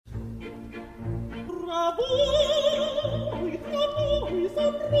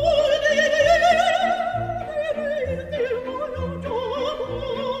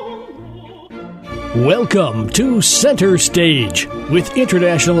Welcome to Center Stage with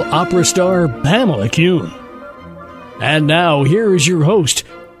international opera star Pamela Kuhn. And now, here is your host,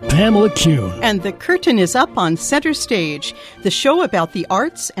 Pamela Kuhn. And the curtain is up on Center Stage, the show about the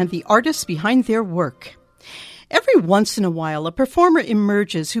arts and the artists behind their work. Every once in a while, a performer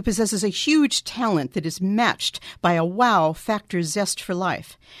emerges who possesses a huge talent that is matched by a wow factor zest for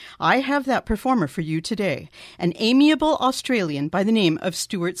life. I have that performer for you today, an amiable Australian by the name of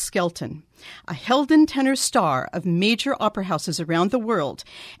Stuart Skelton, a Helden tenor star of major opera houses around the world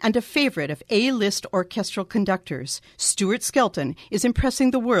and a favorite of A-list orchestral conductors. Stuart Skelton is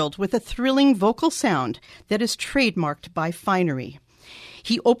impressing the world with a thrilling vocal sound that is trademarked by finery.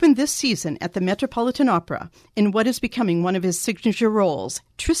 He opened this season at the Metropolitan Opera in what is becoming one of his signature roles,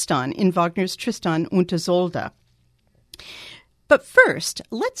 Tristan in Wagner's Tristan und Isolde. But first,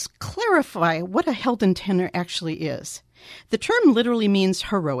 let's clarify what a Helden tenor actually is. The term literally means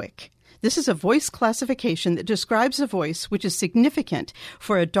heroic. This is a voice classification that describes a voice which is significant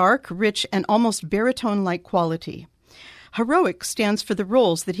for a dark, rich, and almost baritone-like quality. Heroic stands for the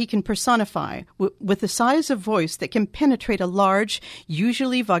roles that he can personify with the size of voice that can penetrate a large,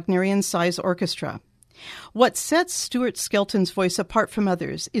 usually Wagnerian-size orchestra. What sets Stuart Skelton's voice apart from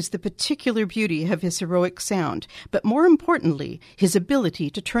others is the particular beauty of his heroic sound, but more importantly, his ability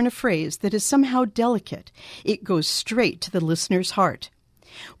to turn a phrase that is somehow delicate. It goes straight to the listener's heart.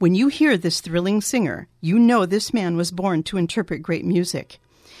 When you hear this thrilling singer, you know this man was born to interpret great music.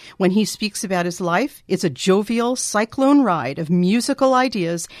 When he speaks about his life, it's a jovial cyclone ride of musical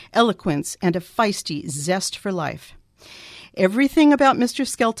ideas, eloquence, and a feisty zest for life. Everything about Mr.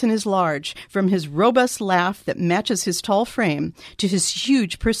 Skelton is large, from his robust laugh that matches his tall frame to his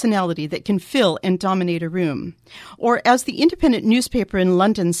huge personality that can fill and dominate a room. Or, as the independent newspaper in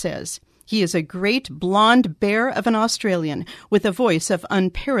London says, he is a great blonde bear of an Australian with a voice of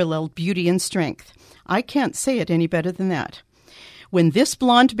unparalleled beauty and strength. I can't say it any better than that. When this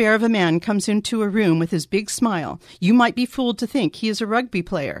blonde bear of a man comes into a room with his big smile, you might be fooled to think he is a rugby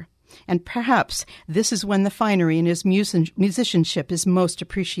player. And perhaps this is when the finery in his musicianship is most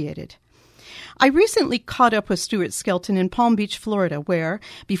appreciated. I recently caught up with Stuart Skelton in Palm Beach, Florida, where,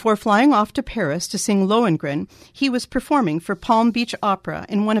 before flying off to Paris to sing Lohengrin, he was performing for Palm Beach Opera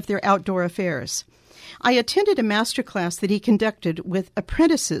in one of their outdoor affairs. I attended a masterclass that he conducted with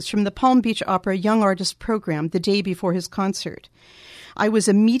apprentices from the Palm Beach Opera Young Artist Program the day before his concert. I was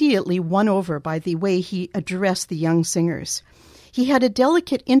immediately won over by the way he addressed the young singers. He had a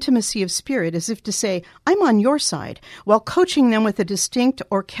delicate intimacy of spirit, as if to say, I'm on your side, while coaching them with a distinct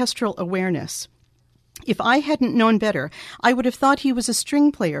orchestral awareness. If I hadn't known better, I would have thought he was a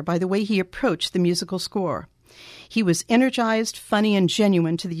string player by the way he approached the musical score. He was energized, funny, and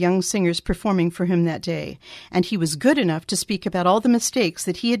genuine to the young singers performing for him that day, and he was good enough to speak about all the mistakes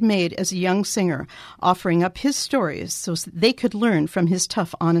that he had made as a young singer, offering up his stories so that they could learn from his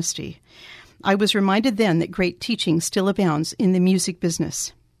tough honesty. I was reminded then that great teaching still abounds in the music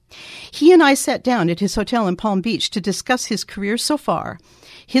business. He and I sat down at his hotel in Palm Beach to discuss his career so far,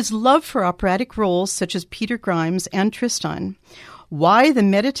 his love for operatic roles such as Peter Grimes and Tristan, why the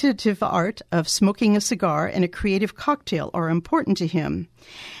meditative art of smoking a cigar and a creative cocktail are important to him,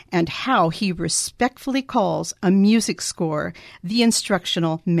 and how he respectfully calls a music score the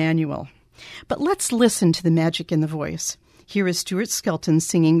instructional manual. But let's listen to the magic in the voice. Here is Stuart Skelton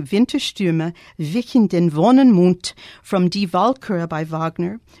singing Winterstürme wichen den Wonnemund from Die Walküre by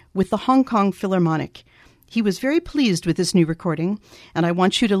Wagner with the Hong Kong Philharmonic. He was very pleased with this new recording, and I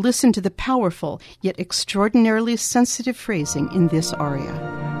want you to listen to the powerful yet extraordinarily sensitive phrasing in this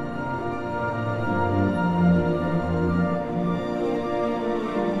aria.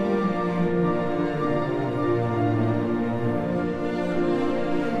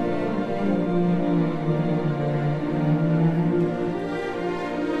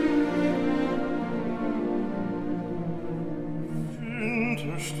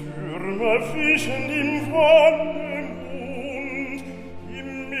 Wischen im Wonnemund,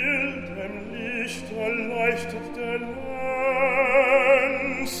 im mildem Licht erleuchtet der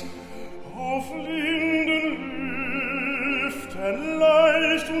Lenz, auf linden Lüften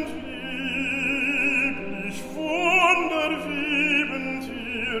leicht und lieblich wunderwiebend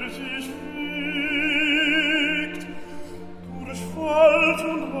ihr sich fügt, durch Wald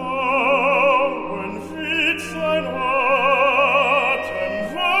und Auen weht sein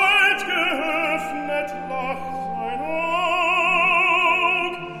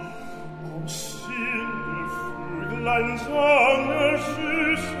ein Sonne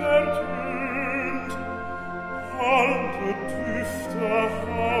süß ertönt,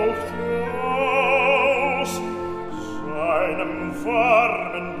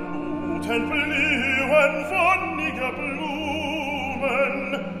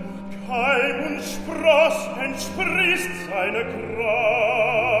 Keim und Spross entspricht seine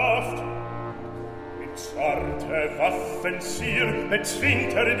Kraft. Mit zarte Waffenzier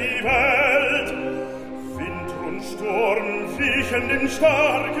bezwingt die Welt. Wind und Sturm wiechen dem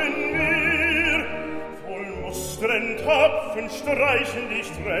starken Meer. Voll Mustern tapfen streichen die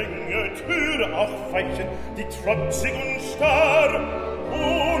strenge Tür, auch weichen die trotzig und starr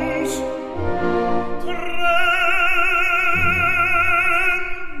uns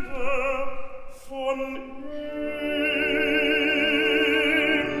von ihm.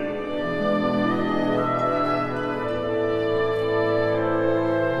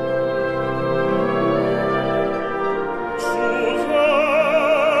 Zu seiner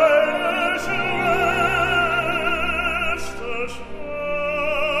Schwester sprang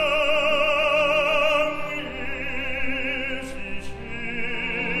sich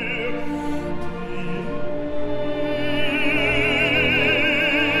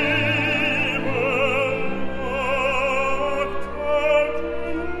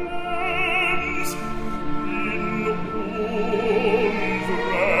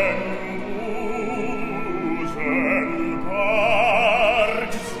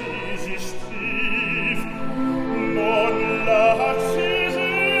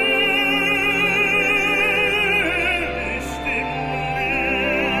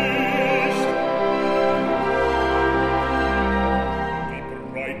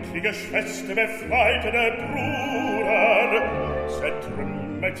hier, Schwester befreite der Bruder,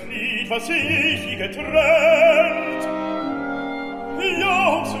 zertrümmert Lied, was ich getrennt.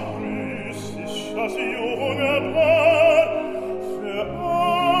 Ja, so grüß ich das junge Paar für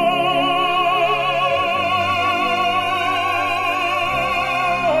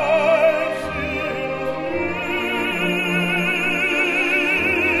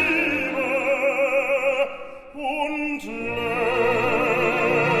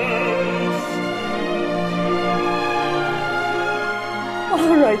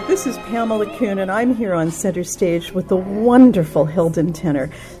This is Pamela Kuhn, and I'm here on Center Stage with the wonderful Hilden tenor,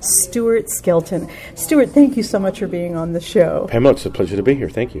 Stuart Skelton. Stuart, thank you so much for being on the show. Pamela, it's a pleasure to be here.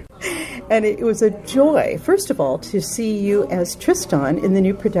 Thank you. And it was a joy, first of all, to see you as Tristan in the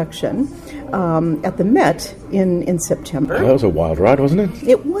new production at the Met in September. That was a wild ride, wasn't it?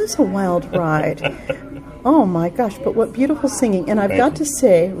 It was a wild ride. Oh, my gosh, but what beautiful singing. And I've got to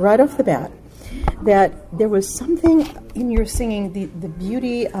say, right off the bat, that there was something in your singing, the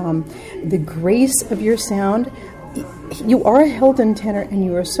beauty, the grace of your sound. You are a Hilden tenor, and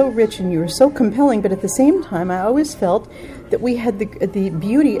you are so rich and you are so compelling, but at the same time, I always felt that we had the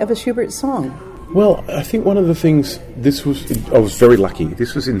beauty of a Schubert song. Well, I think one of the things, I was very lucky.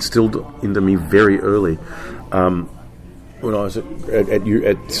 This was instilled into me very early. When I was at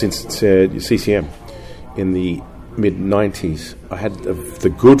CCM in the mid-90s, I had the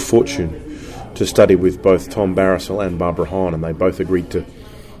good fortune to study with both Tom Barrisel and Barbara Hahn, and they both agreed to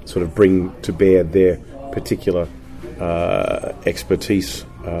sort of bring to bear their particular expertise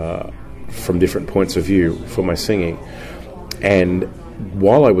from different points of view for my singing. And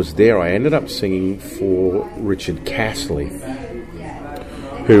while I was there, I ended up singing for Richard Castley,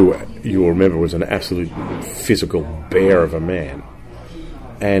 who you'll remember was an absolute physical bear of a man.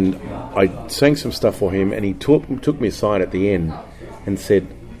 And I sang some stuff for him, and he took me aside at the end and said,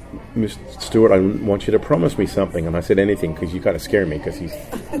 "Mr. Stuart, I want you to promise me something." And I said, "Anything," because you kind of scare me, because he's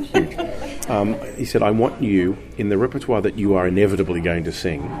huge. He said, "I want you, in the repertoire that you are inevitably going to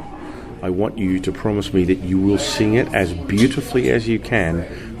sing, I want you to promise me that you will sing it as beautifully as you can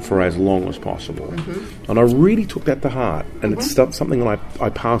for as long as possible." Mm-hmm. And I really took that to heart, and it's something that I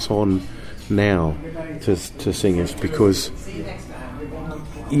pass on now to singers, because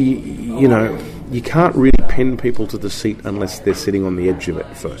you know, you can't really pin people to the seat unless they're sitting on the edge of it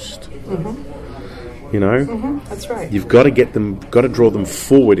first. Mm-hmm. You know, that's right. You've got to got to draw them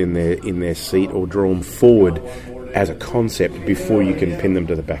forward in their seat, or draw them forward as a concept before you can pin them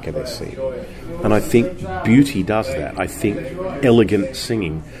to the back of their seat. And I think beauty does that. I think elegant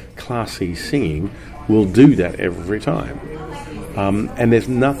singing, classy singing, will do that every time. And there's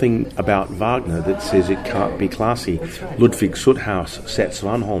nothing about Wagner that says it can't be classy. Ludwig Suthaus, Seth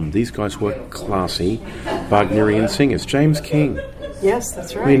Svanholm, these guys were classy Wagnerian singers. James King. Yes,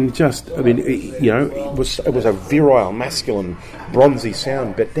 that's right. It was a virile, masculine, bronzy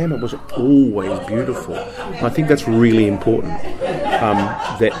sound, but then it was always beautiful. And I think that's really important,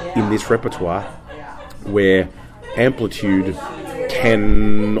 that in this repertoire, where amplitude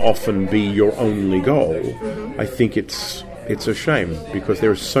can often be your only goal, I think it's a shame, because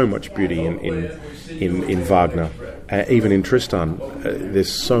there is so much beauty in Wagner. Even in Tristan,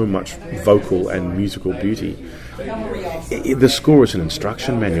 there's so much vocal and musical beauty. the score is an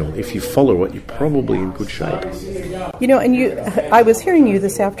instruction manual. If you follow it, you're probably in good shape. You know, and I was hearing you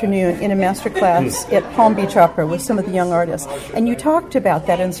this afternoon in a master class at Palm Beach Opera with some of the young artists, and you talked about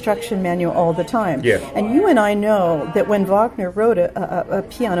that instruction manual all the time. Yeah. And you and I know that when Wagner wrote a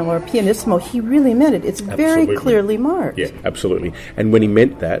piano or a pianissimo, he really meant it. It's very clearly marked. Yeah, absolutely. And when he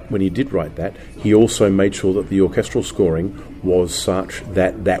meant that, when he did write that, he also made sure that the orchestral scoring was such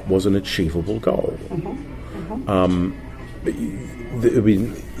that that was an achievable goal.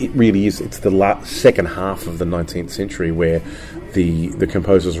 It really is. It's the second half of the 19th century where the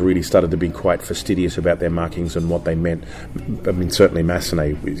composers really started to be quite fastidious about their markings and what they meant. I mean, certainly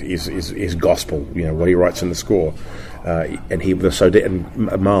Massenet is gospel. You know what he writes in the score,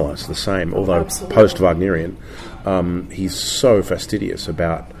 and Mahler's the same. Although post-Wagnerian, he's so fastidious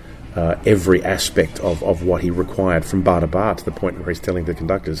about every aspect of what he required from bar to bar, to the point where he's telling the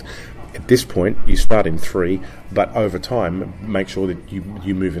conductors, at this point, you start in 3, but over time, make sure that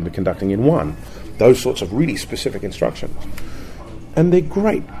you move into conducting in 1. Those sorts of really specific instructions. And they're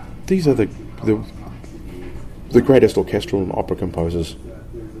great. These are the greatest orchestral and opera composers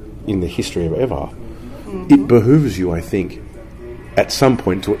in the history of ever. It behooves you, I think, at some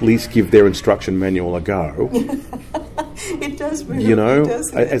point to at least give their instruction manual a go. It does. You know,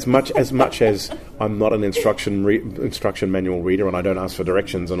 as much as I'm not an instruction manual reader, and I don't ask for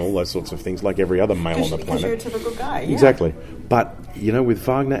directions and all those sorts of things like every other male on the planet. Because you're a typical guy. Yeah. Exactly. But you know, with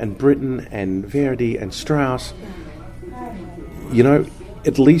Wagner and Britten and Verdi and Strauss, you know,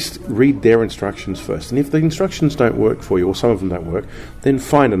 at least read their instructions first. And if the instructions don't work for you, or some of them don't work, then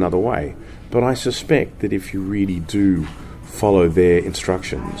find another way. But I suspect that if you really do follow their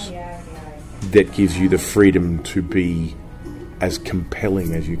instructions, that gives you the freedom to be as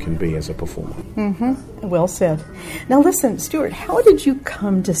compelling as you can be as a performer. Mm-hmm. Well said. Now listen, Stuart, how did you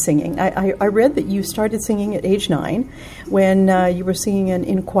come to singing? I read that you started singing at age 9 when you were singing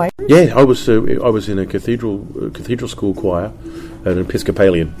in choir. Yeah, I was in a cathedral school choir, an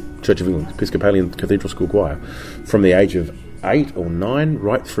Episcopalian Church of England Episcopalian cathedral school choir, from the age of 8 or 9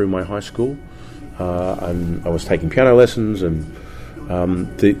 right through my high school. And I was taking piano lessons, and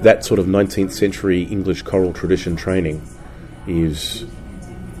that sort of 19th century English choral tradition training it's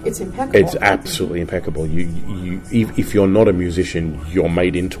impeccable. It's absolutely impeccable. You if you're not a musician, you're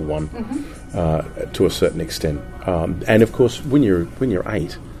made into one to a certain extent. And of course, when you're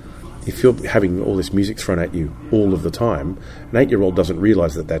 8, if you're having all this music thrown at you all of the time, an 8-year-old doesn't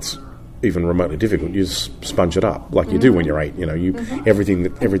realise that that's even remotely difficult. You just sponge it up like you do when you're 8. You know, everything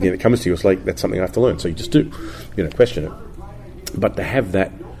that comes to you is like, that's something I have to learn. So you just do, question it. But to have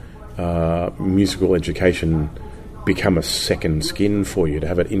that musical education become a second skin for you, to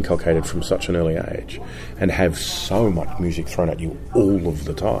have it inculcated from such an early age, and have so much music thrown at you all of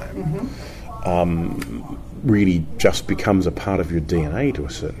the time, really just becomes a part of your DNA to a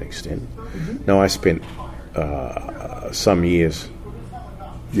certain extent. Now, I spent some years,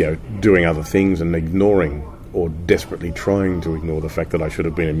 doing other things and ignoring, or desperately trying to ignore, the fact that I should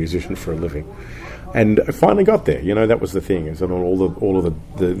have been a musician for a living. And I finally got there. That was the thing, is that all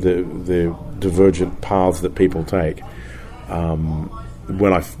of the divergent paths that people take.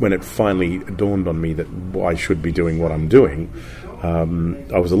 When it finally dawned on me that I should be doing what I'm doing,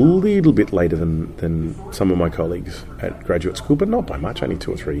 I was a little bit later than some of my colleagues at graduate school, but not by much, only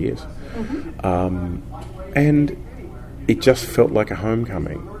 2 or 3 years. And it just felt like a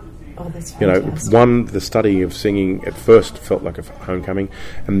homecoming. Oh, that's fantastic. The study of singing at first felt like a homecoming,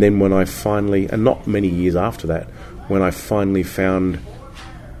 and then when I finally, and not many years after that, when I finally found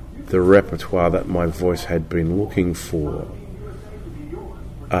the repertoire that my voice had been looking for,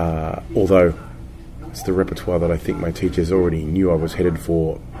 although it's the repertoire that I think my teachers already knew I was headed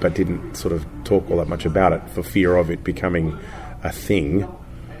for, but didn't sort of talk all that much about it for fear of it becoming a thing,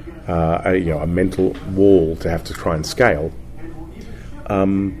 a mental wall to have to try and scale.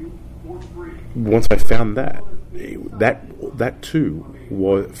 Once I found that too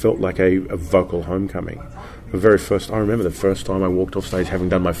felt like a vocal homecoming. I remember the first time I walked off stage, having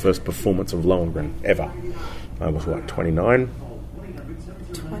done my first performance of Lohengrin ever. I was 29?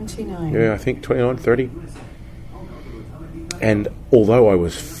 29. Yeah, I think 29, 30. And although I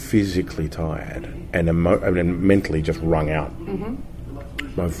was physically tired and mentally just wrung out,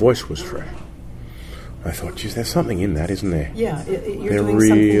 my voice was fresh. I thought, geez, there's something in that, isn't there? Yeah, you're there doing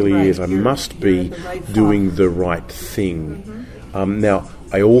really something right. is. I must be doing the right thing. Now,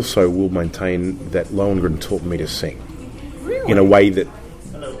 I also will maintain that Lohengrin taught me to sing. Really? In a way that,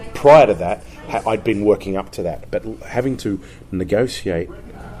 prior to that, I'd been working up to that. But having to negotiate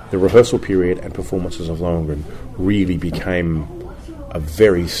the rehearsal period and performances of Lohengrin really became a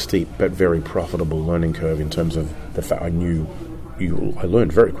very steep but very profitable learning curve in terms of the fact I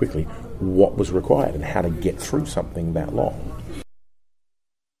learned very quickly what was required and how to get through something that long.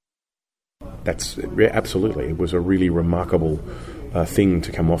 That's absolutely, it was a really remarkable thing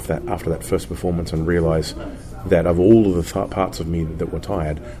to come off that after that first performance and realise that of all of the parts of me that were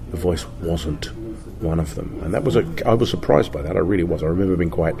tired, the voice wasn't one of them. And that was I was surprised by that, I really was. I remember being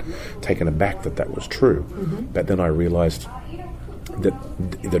quite taken aback that was true. But then I realised that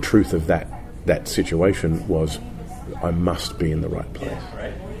the truth of that situation was I must be in the right place.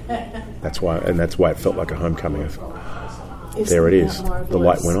 That's why it felt like a homecoming. There it is. The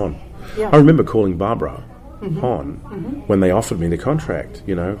light went on. Yeah. I remember calling Barbara Hahn when they offered me the contract.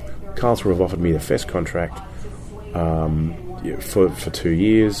 Karlsruhe offered me the Fest contract for 2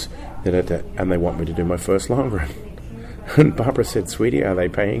 years, and they want me to do my first Lohengrin. And Barbara said, "Sweetie, are they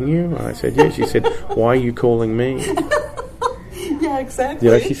paying you?" And I said, "Yeah." She said, "Why are you calling me?" Yeah,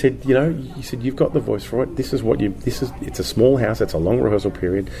 exactly. She said, you said you've got the voice for it. It's a small house. It's a long rehearsal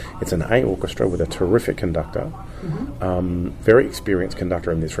period. It's an A orchestra with a terrific conductor, very experienced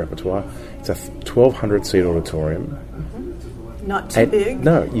conductor in this repertoire. It's a 1,200 seat auditorium. Not too big.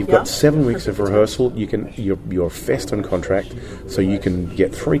 No, you've got 7 weeks of rehearsal. You're Fest on contract, so you can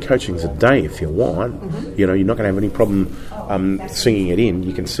get 3 coachings a day if you want. You're not going to have any problem singing it in.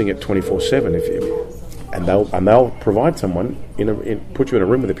 You can sing it 24/7 and they'll provide someone put you in a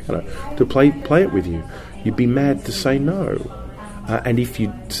room with a piano to play it with you. You'd be mad to say no. And if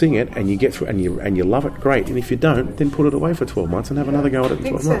you sing it and you get through and you love it, great. And if you don't, then put it away for 12 months and have another go at it in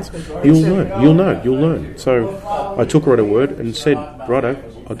 12 months. You'll learn. So I took her at her word and said, righto.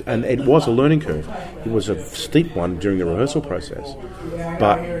 And it was a learning curve. It was a steep one during the rehearsal process.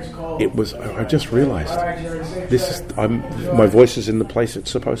 But I just realised, my voice is in the place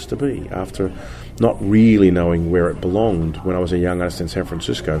it's supposed to be after not really knowing where it belonged when I was a young artist in San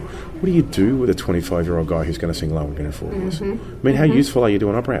Francisco. What do you do with a 25-year-old guy who's going to sing Lohengrin in 4 years? I mean, how useful are you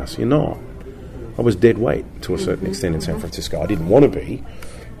doing Opera House? You're not. I was dead weight to a certain extent in San Francisco. I didn't want to be,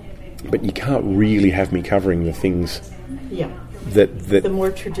 but you can't really have me covering the things that the more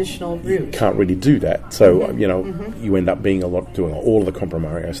traditional route. Can't really do that. So, you end up doing all of the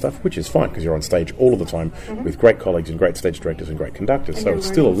compromario stuff, which is fine because you're on stage all of the time with great colleagues and great stage directors and great conductors. And so it's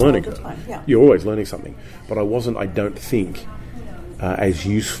still a learning curve. You're always learning something. But I don't think, as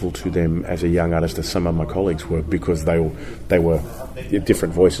useful to them as a young artist as some of my colleagues were, because they were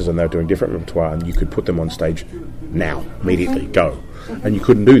different voices and they were doing different repertoire, and you could put them on stage now, immediately, go. And you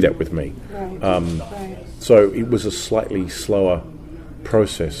couldn't do that with me. Right. So it was a slightly slower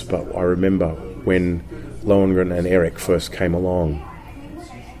process, but I remember when Lohengrin and Eric first came along,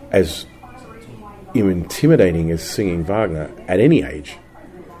 as intimidating as singing Wagner at any age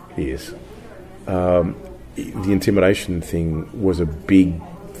is, the intimidation thing was a big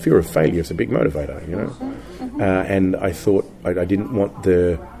fear of failure. It's a big motivator, and I thought I didn't want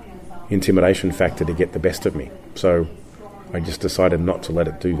the intimidation factor to get the best of me. So I just decided not to let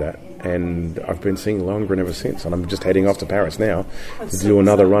it do that. And I've been singing Lohengrin ever since, and I'm just heading off to Paris now to do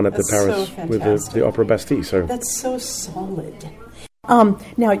another run at the Paris with the Opera Bastille. So that's so solid. Now,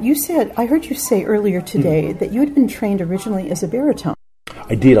 I heard you say earlier today that you had been trained originally as a baritone.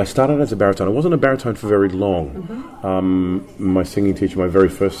 I did. I started as a baritone. I wasn't a baritone for very long. My singing teacher, my very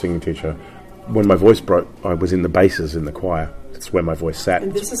first singing teacher, when my voice broke, I was in the basses in the choir. It's where my voice sat.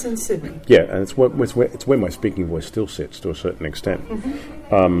 And this is in Sydney. Yeah, and it's where my speaking voice still sits to a certain extent.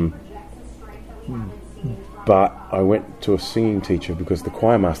 But I went to a singing teacher because the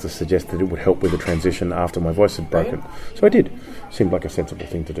choir master suggested it would help with the transition after my voice had broken. Right. So I did. Seemed like a sensible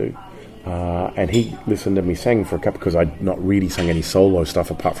thing to do. And he listened to me sing for a couple, because I'd not really sung any solo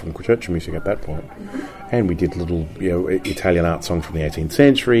stuff apart from church music at that point. And we did little, Italian art songs from the 18th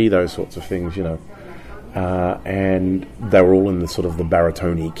century, those sorts of things, and they were all in the sort of the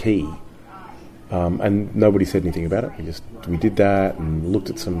baritone key. And nobody said anything about it. We did that and looked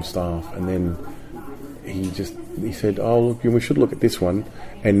at some stuff, and then he said, "Oh, look, we should look at this one."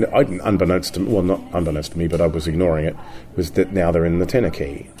 And unbeknownst to me, but I was ignoring it, was that now they're in the tenor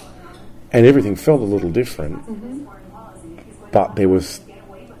key, and everything felt a little different. But there was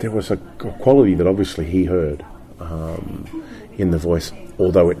a quality that obviously he heard in the voice,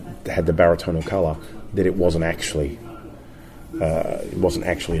 although it had the baritonal colour, that it wasn't actually a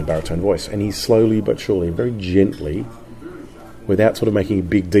baritone voice. And he slowly but surely, very gently, without sort of making a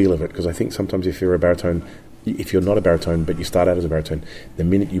big deal of it, because I think sometimes if you're not a baritone but you start out as a baritone, the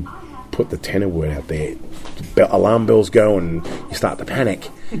minute you put the tenor word out there, alarm bells go and you start to panic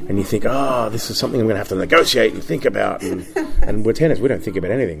and you think, this is something I'm going to have to negotiate and think about, and we're tenors, we don't think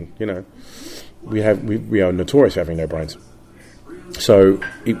about anything, we are notorious for having no brains. So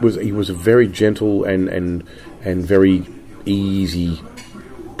he was a very gentle and very easy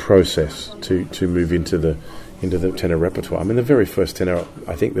process to move into the tenor repertoire. I mean, the very first tenor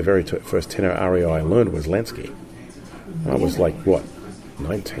aria I learned was Lansky. I was like, what,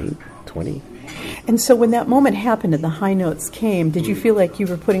 19, 20? And so when that moment happened and the high notes came, did you feel like you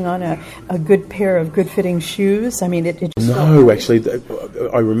were putting on a good pair of good-fitting shoes? I mean, it just No, actually,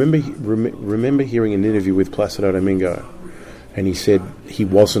 I remember hearing an interview with Placido Domingo, and he said he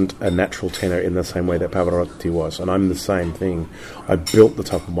wasn't a natural tenor in the same way that Pavarotti was, and I'm the same thing. I built the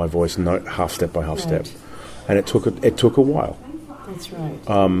top of my voice note half step by half step, and it took a while. That's right.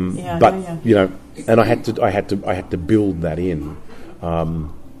 But you know, and I had to build that in,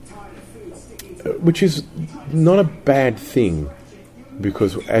 which is not a bad thing,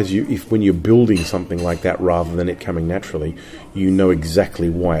 because when you're building something like that rather than it coming naturally, you know exactly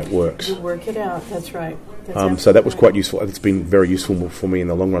why it works. You work it out. That's right. So that was quite useful. It's been very useful for me in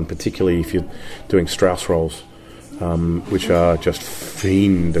the long run, particularly if you're doing Strauss rolls, which are just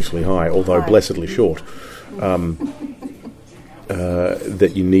fiendishly high, although blessedly short.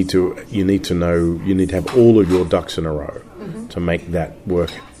 That you need to have all of your ducks in a row to make that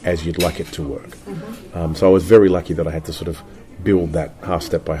work as you'd like it to work. So I was very lucky that I had to sort of build that half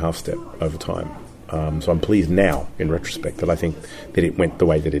step by half step over time. So I'm pleased now, in retrospect, that I think that it went the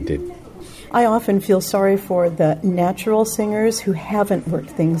way that it did. I often feel sorry for the natural singers who haven't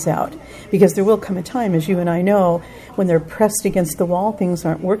worked things out, because there will come a time, as you and I know, when they're pressed against the wall, things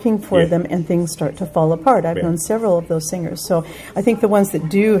aren't working for them and things start to fall apart. I've known several of those singers. So I think the ones that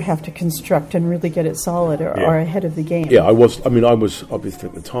do have to construct and really get it solid are ahead of the game. Yeah, I was obviously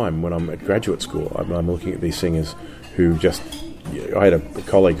at the time when I'm at graduate school, I'm looking at these singers who just... I had a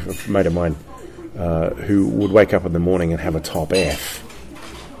colleague, a mate of mine, who would wake up in the morning and have a top F.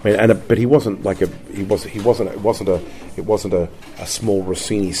 I mean, but he wasn't like it wasn't a small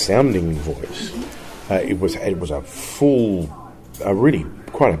Rossini sounding voice. It was a really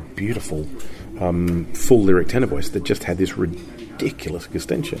quite a beautiful full lyric tenor voice that just had this ridiculous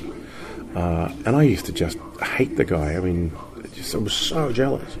extension. And I used to just hate the guy. I mean, I was so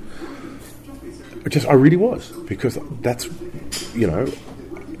jealous. I really was, because that's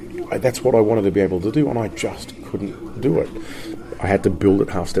what I wanted to be able to do, and I just couldn't do it. I had to build it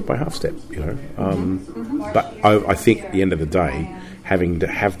half step by half step, But I think at the end of the day, having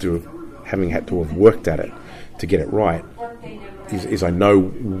had to have worked at it to get it right, is I know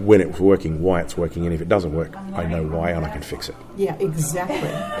when it's working, why it's working, and if it doesn't work, I know why, and I can fix it. Yeah, exactly.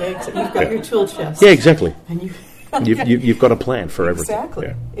 You've got your tool chest. Yeah, exactly. And you've got a plan for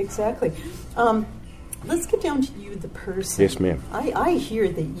everything. Exactly. Let's get down to you, the person. Yes, ma'am. I hear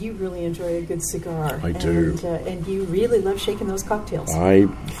that you really enjoy a good cigar. I do. And you really love shaking those cocktails. I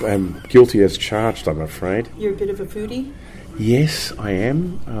am guilty as charged, I'm afraid. You're a bit of a foodie? Yes, I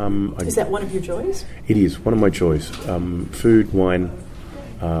am. Is that one of your joys? It is one of my joys. Food, wine,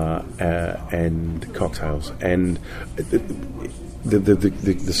 and cocktails. And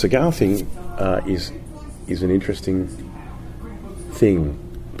the cigar thing is an interesting thing,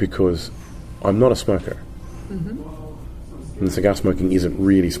 because I'm not a smoker. And cigar smoking isn't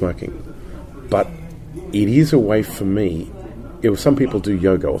really smoking. But it is a way for me. Some people do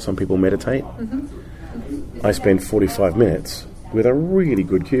yoga or some people meditate. I spend 45 minutes with a really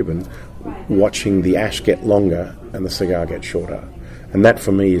good Cuban watching the ash get longer and the cigar get shorter. And that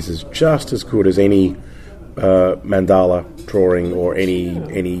for me is just as good as any mandala drawing or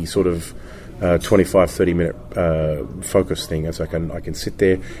any sort of 25-30 minute focus thing, as I can sit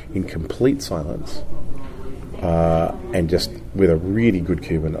there in complete silence and just with a really good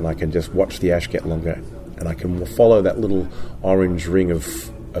Cuban, and I can just watch the ash get longer, and I can follow that little orange ring of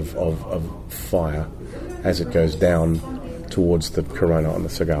fire as it goes down towards the Corona on the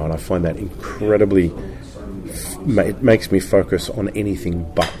cigar, and I find that incredibly. It makes me focus on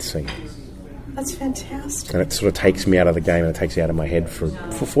anything but singing. That's fantastic. And it sort of takes me out of the game, and it takes me out of my head for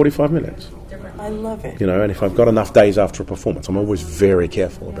 45 minutes. I love it. And if I've got enough days after a performance, I'm always very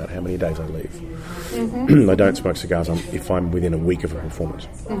careful about how many days I leave. I don't smoke cigars if I'm within a week of a performance.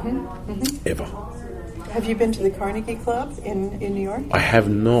 Ever. Have you been to the Carnegie Club in New York? I have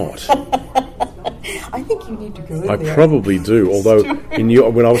not. I think you need to go there. I probably do, although in New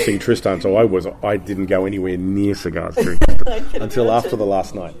York, when I was seeing Tristan, I didn't go anywhere near cigars until after the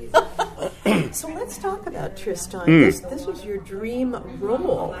last night. So let's talk about Tristan. This was your dream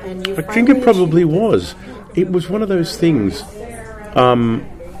role, and you. I think it probably was. It was one of those things.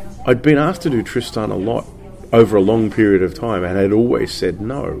 I'd been asked to do Tristan a lot over a long period of time, and had always said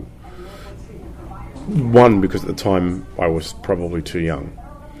no. One, because at the time I was probably too young.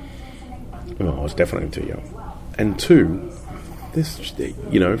 Well, I was definitely too young. And two, this,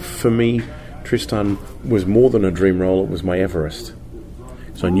 for me, Tristan was more than a dream role, it was my Everest.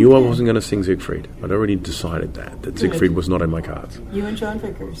 So I knew I wasn't going to sing Siegfried. I'd already decided that Siegfried was not in my cards. You and John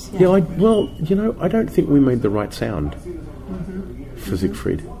Vickers. Yeah, I don't think we made the right sound for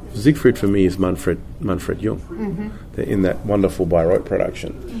Siegfried. Siegfried for me is Manfred Jung, in that wonderful Bayreuth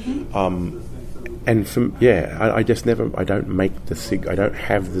production. And I just never. I don't make I don't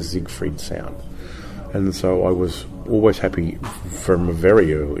have the Siegfried sound, and so I was always happy from a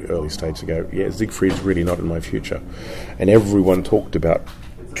very early stage to go, yeah, Siegfried's really not in my future. And everyone talked about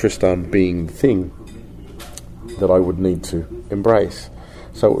Tristan being the thing that I would need to embrace.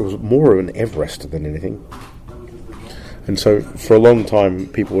 So it was more of an Everest than anything. And so for a long time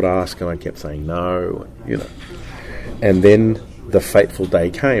people would ask and I kept saying no, And then the fateful day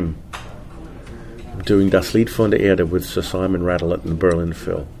came. Doing Das Lied von der Erde with Sir Simon Rattle at the Berlin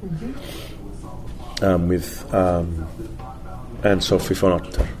Phil. With and Sophie von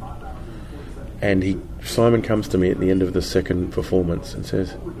Otter. And Simon comes to me at the end of the second performance and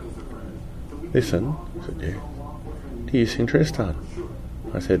says, listen, I said, yeah, do you sing Tristan?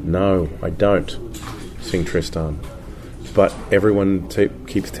 I said, no, I don't sing Tristan. But everyone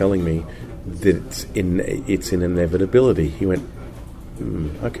keeps telling me that it's an inevitability. He went,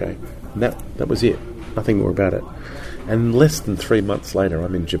 okay. And that was it. Nothing more about it. And less than 3 months later,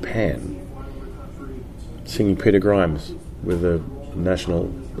 I'm in Japan singing Peter Grimes with the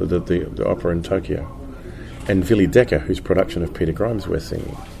opera in Tokyo. And Willy Decker, whose production of Peter Grimes we're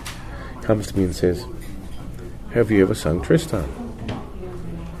singing, comes to me and says, have you ever sung Tristan?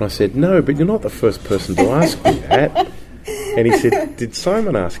 And I said, no, but you're not the first person to ask me that. And he said, did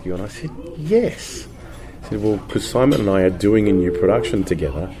Simon ask you? And I said, yes. He said, well, because Simon and I are doing a new production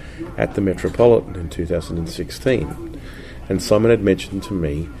together at the Metropolitan in 2016. And Simon had mentioned to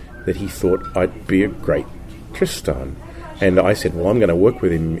me that he thought I'd be a great Tristan. And I said, well, I'm going to work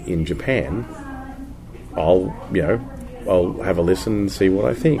with him in Japan. I'll have a listen and see what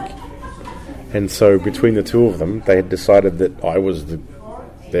I think. And so between the two of them, they had decided that I was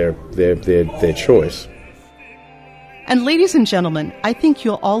their choice. And ladies and gentlemen, I think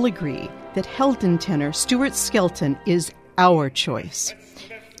you'll all agree that Helden tenor Stuart Skelton is our choice.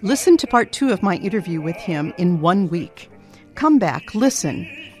 Listen to part 2 of my interview with him in 1 week. Come back, listen,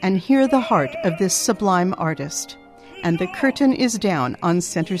 and hear the heart of this sublime artist. And the curtain is down on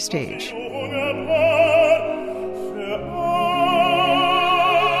Center Stage.